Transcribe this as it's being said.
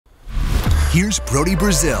Here's Brody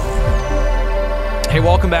Brazil. Hey,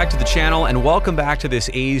 welcome back to the channel, and welcome back to this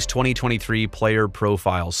A's 2023 Player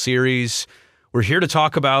Profile Series. We're here to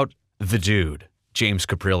talk about the dude, James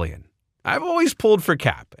Kaprielian. I've always pulled for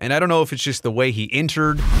Cap, and I don't know if it's just the way he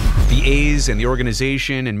entered the A's and the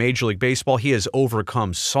organization and Major League Baseball. He has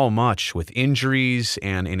overcome so much with injuries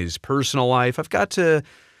and in his personal life. I've got to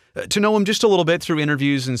know him just a little bit through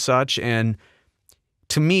interviews and such, and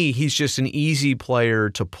to me, he's just an easy player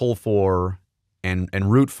to pull for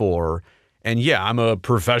and root for. And yeah, I'm a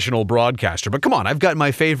professional broadcaster, but come on, I've got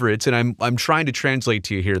my favorites, and I'm trying to translate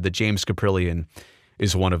to you here that James Kaprielian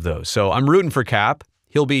is one of those. So I'm rooting for Cap.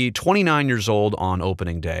 He'll be 29 years old on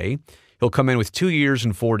opening day. He'll come in with 2 years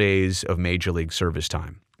and 4 days of Major League service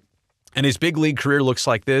time. And his big league career looks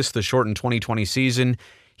like this. The shortened 2020 season,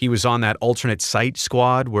 he was on that alternate site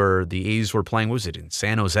squad where the A's were playing, was it in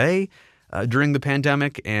San Jose? During the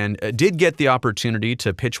pandemic, and did get the opportunity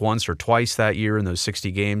to pitch once or twice that year in those 60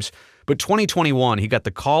 games. But 2021, he got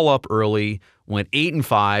the call up early, went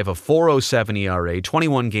 8-5, a 4.07 ERA,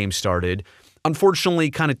 21 games started. Unfortunately,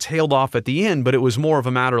 kind of tailed off at the end, but it was more of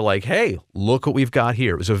a matter like, hey, look what we've got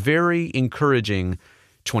here. It was a very encouraging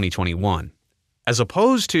 2021. As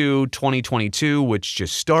opposed to 2022, which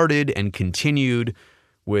just started and continued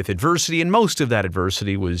with adversity, and most of that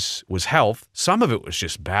adversity was health. Some of it was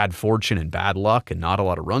just bad fortune and bad luck and not a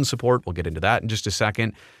lot of run support. We'll get into that in just a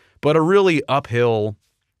second. But a really uphill,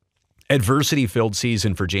 adversity-filled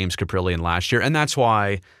season for James Kaprielian last year, and that's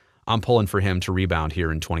why I'm pulling for him to rebound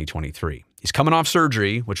here in 2023. He's coming off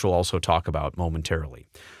surgery, which we'll also talk about momentarily.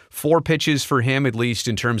 4 pitches for him, at least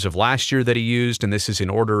in terms of last year that he used, and this is in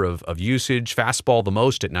order of usage. Fastball the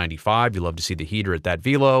most at 95. You love to see the heater at that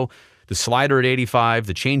velo. The slider at 85,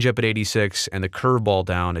 the changeup at 86, and the curveball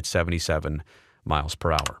down at 77 miles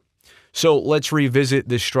per hour. So let's revisit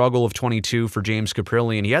this struggle of 22 for James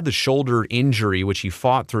Kaprielian. He had the shoulder injury, which he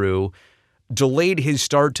fought through, delayed his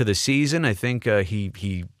start to the season. I think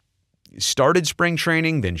he started spring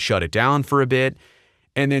training, then shut it down for a bit,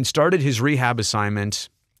 and then started his rehab assignment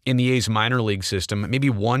in the A's minor league system. Maybe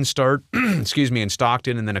one start, in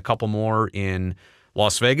Stockton, and then a couple more in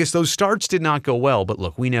Las Vegas. Those starts did not go well, but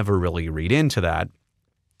look, we never really read into that.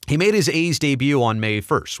 He made his A's debut on May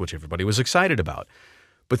 1st, which everybody was excited about.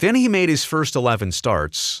 But then he made his first 11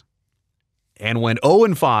 starts and went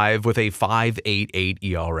 0-5 with a 5.88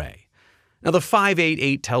 ERA. Now, the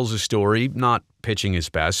 5.88 tells a story, not pitching his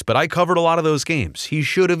best, but I covered a lot of those games. He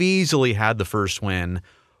should have easily had the first win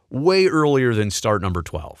way earlier than start number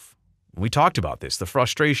 12. We talked about this, the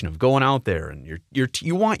frustration of going out there and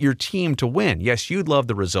you want your team to win. Yes, you'd love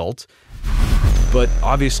the result, but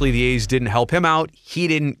obviously the A's didn't help him out. He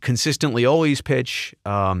didn't consistently always pitch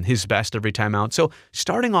his best every time out. So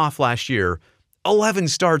starting off last year, 11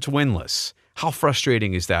 starts winless. How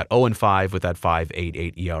frustrating is that? 0-5 with that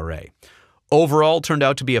 5.88 ERA. Overall, turned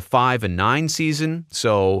out to be a 5-9 season.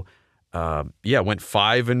 So, went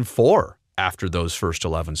 5-4 after those first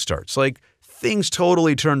 11 starts. Things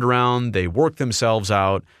totally turned around. They worked themselves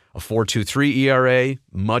out. A 4.23 ERA,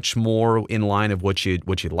 much more in line of what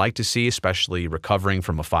you'd like to see, especially recovering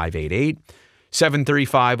from a 5.88.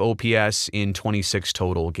 735 OPS in 26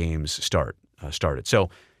 total games started.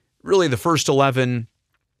 So really the first 11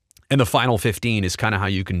 and the final 15 is kind of how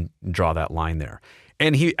you can draw that line there.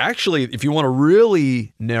 And he actually, if you want to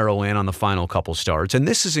really narrow in on the final couple starts, and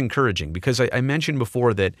this is encouraging because I mentioned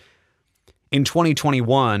before that in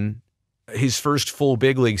 2021, his first full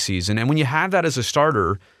big league season, and when you have that as a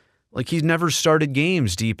starter, he's never started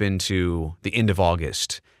games deep into the end of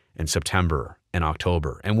August and September and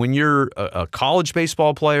October. And when you're a college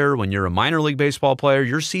baseball player, when you're a minor league baseball player,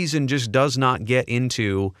 your season just does not get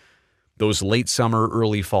into those late summer,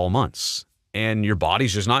 early fall months. And your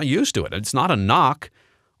body's just not used to it. It's not a knock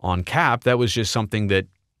on Cap. That was just something that,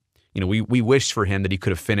 we wished for him that he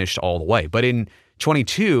could have finished all the way. But in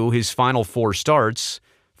 22, his final 4 starts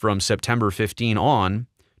from September 15 on,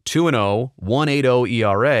 2-0, 1.80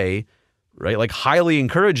 ERA, right? Highly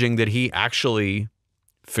encouraging that he actually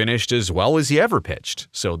finished as well as he ever pitched.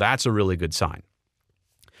 So that's a really good sign.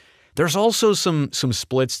 There's also some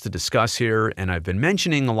splits to discuss here, and I've been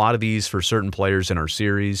mentioning a lot of these for certain players in our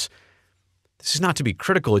series. This is not to be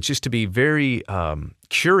critical, it's just to be very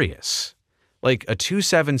curious. A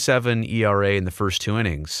 2.77 ERA in the first 2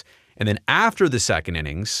 innings, and then after the second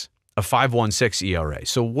innings, a 5.16 ERA.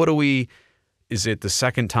 So is it the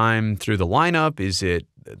second time through the lineup? Is it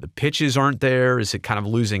the pitches aren't there? Is it kind of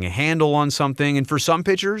losing a handle on something? And for some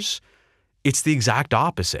pitchers, it's the exact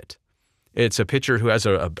opposite. It's a pitcher who has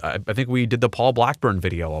I think we did the Paul Blackburn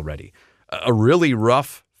video already, a really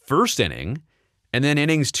rough first inning, and then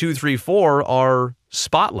innings 2, 3, 4 are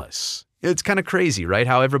spotless. It's kind of crazy, right?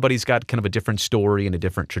 How everybody's got kind of a different story and a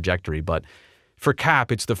different trajectory. But for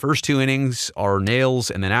Cap, it's the first 2 innings are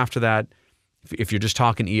nails. And then after that, if you're just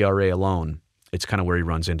talking ERA alone, it's kind of where he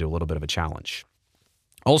runs into a little bit of a challenge.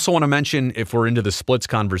 Also want to mention, if we're into the splits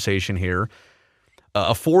conversation here,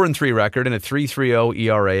 a 4-3 record and a 3.30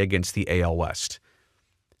 ERA against the AL West.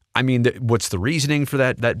 I mean, what's the reasoning for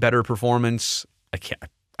that better performance?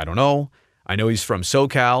 I don't know. I know he's from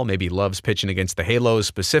SoCal. Maybe he loves pitching against the Halos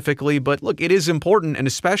specifically. But look, it is important, and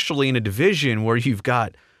especially in a division where you've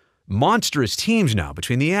got monstrous teams now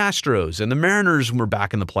between the Astros and the Mariners when we're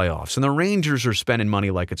back in the playoffs, and the Rangers are spending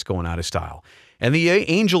money like it's going out of style. And the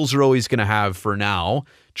Angels are always going to have, for now,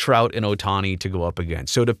 Trout and Ohtani to go up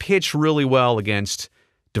against. So to pitch really well against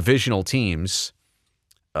divisional teams,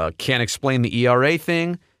 can't explain the ERA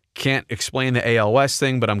thing, can't explain the AL West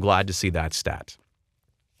thing, but I'm glad to see that stat.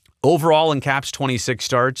 Overall, in Cap's 26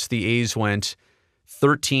 starts, the A's went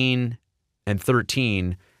 13-13,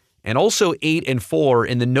 and also 8-4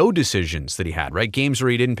 in the no decisions that he had, right? Games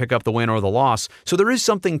where he didn't pick up the win or the loss. So there is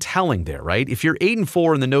something telling there, right? If you're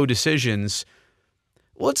 8-4 in the no decisions,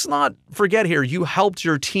 let's not forget here, you helped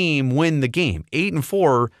your team win the game.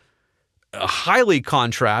 8-4 highly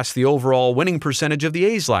contrasts the overall winning percentage of the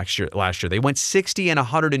A's last year. They went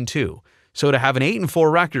 60-102. So to have an 8-4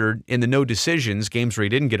 record in the no decisions, games where he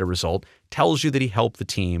didn't get a result, tells you that he helped the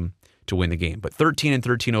team to win the game. But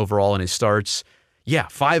 13-13 overall in his starts, yeah,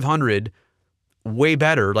 500, way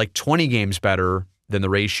better, like 20 games better than the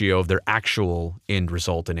ratio of their actual end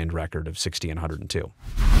result and end record of 60-102.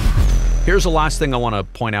 Here's the last thing I want to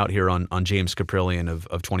point out here on James Kaprielian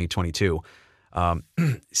of 2022.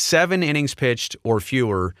 7 innings pitched or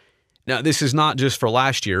fewer. Now, this is not just for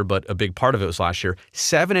last year, but a big part of it was last year.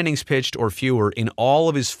 7 innings pitched or fewer in all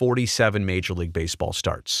of his 47 Major League Baseball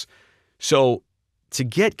starts. So to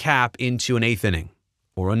get Cap into an 8th inning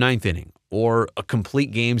or a 9th inning or a complete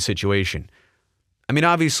game situation, I mean,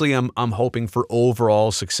 obviously, I'm hoping for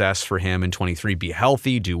overall success for him in 23. Be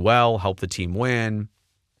healthy, do well, help the team win,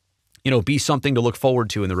 be something to look forward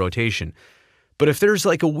to in the rotation. But if there's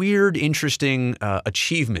like a weird, interesting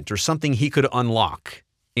achievement or something he could unlock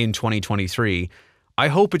in 2023, I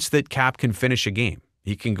hope it's that Cap can finish a game.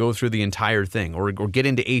 He can go through the entire thing or get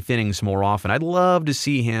into 8th innings more often. I'd love to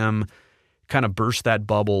see him kind of burst that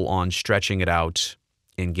bubble on stretching it out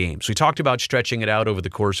in games. We talked about stretching it out over the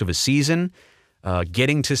course of a season,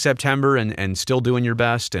 getting to September and still doing your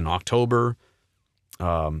best in October.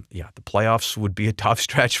 The playoffs would be a tough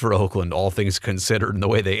stretch for Oakland, all things considered, and the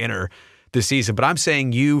way they enter the season. But I'm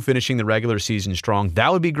saying you finishing the regular season strong,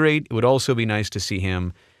 that would be great. It would also be nice to see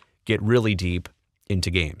him get really deep into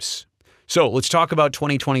games. So let's talk about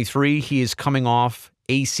 2023. He is coming off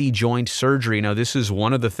AC joint surgery. Now, this is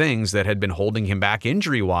one of the things that had been holding him back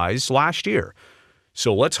injury-wise last year.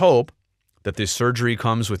 So let's hope that this surgery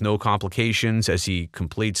comes with no complications as he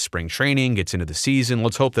completes spring training, gets into the season.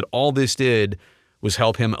 Let's hope that all this did was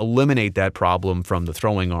help him eliminate that problem from the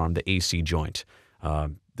throwing arm, the AC joint.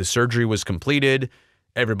 The surgery was completed.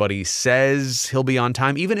 Everybody says he'll be on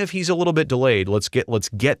time, even if he's a little bit delayed. Let's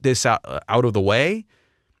get this out of the way.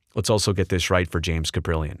 Let's also get this right for James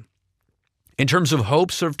Kaprielian. In terms of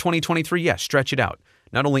hopes of 2023, yes, stretch it out.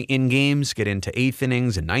 Not only in games, get into 8th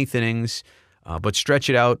innings and 9th innings, but stretch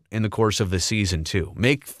it out in the course of the season too.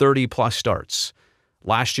 Make 30-plus starts.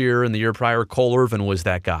 Last year and the year prior, Cole Irvin was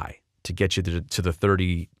that guy to get you to the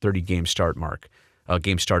 30 game start mark.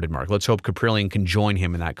 Game started mark. Let's hope Kaprielian can join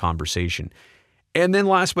him in that conversation. And then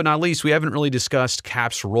last but not least, we haven't really discussed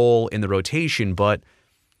Cap's role in the rotation, but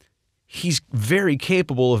he's very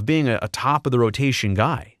capable of being a top of the rotation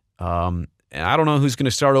guy. And I don't know who's going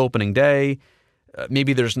to start opening day.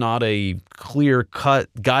 Maybe there's not a clear cut,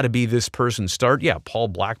 got to be this person start. Yeah, Paul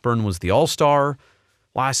Blackburn was the all-star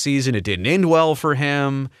last season. It didn't end well for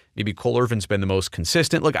him. Maybe Cole Irvin's been the most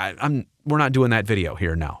consistent. Look, we're not doing that video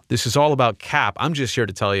here now. This is all about Cap. I'm just here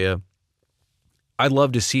to tell you, I'd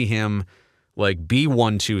love to see him be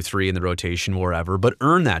 1, 2, 3 in the rotation wherever, but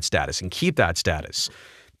earn that status and keep that status.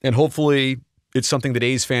 And hopefully it's something that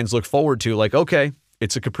A's fans look forward to. Okay,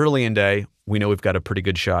 it's a Kaprielian day. We know we've got a pretty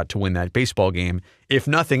good shot to win that baseball game. If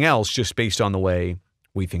nothing else, just based on the way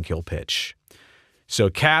we think he'll pitch. So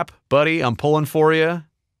Cap, buddy, I'm pulling for you.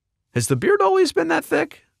 Has the beard always been that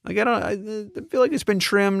thick? I feel like it's been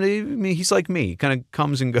trimmed. I mean, he's like me. Kind of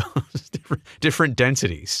comes and goes, different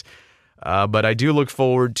densities. But I do look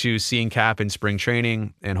forward to seeing Cap in spring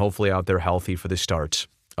training and hopefully out there healthy for the start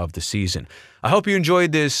of the season. I hope you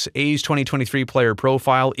enjoyed this A's 2023 player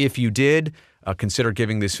profile. If you did, consider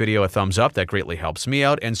giving this video a thumbs up. That greatly helps me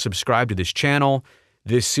out. And subscribe to this channel.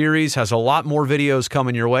 This series has a lot more videos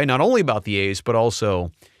coming your way, not only about the A's, but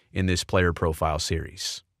also in this player profile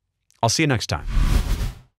series. I'll see you next time.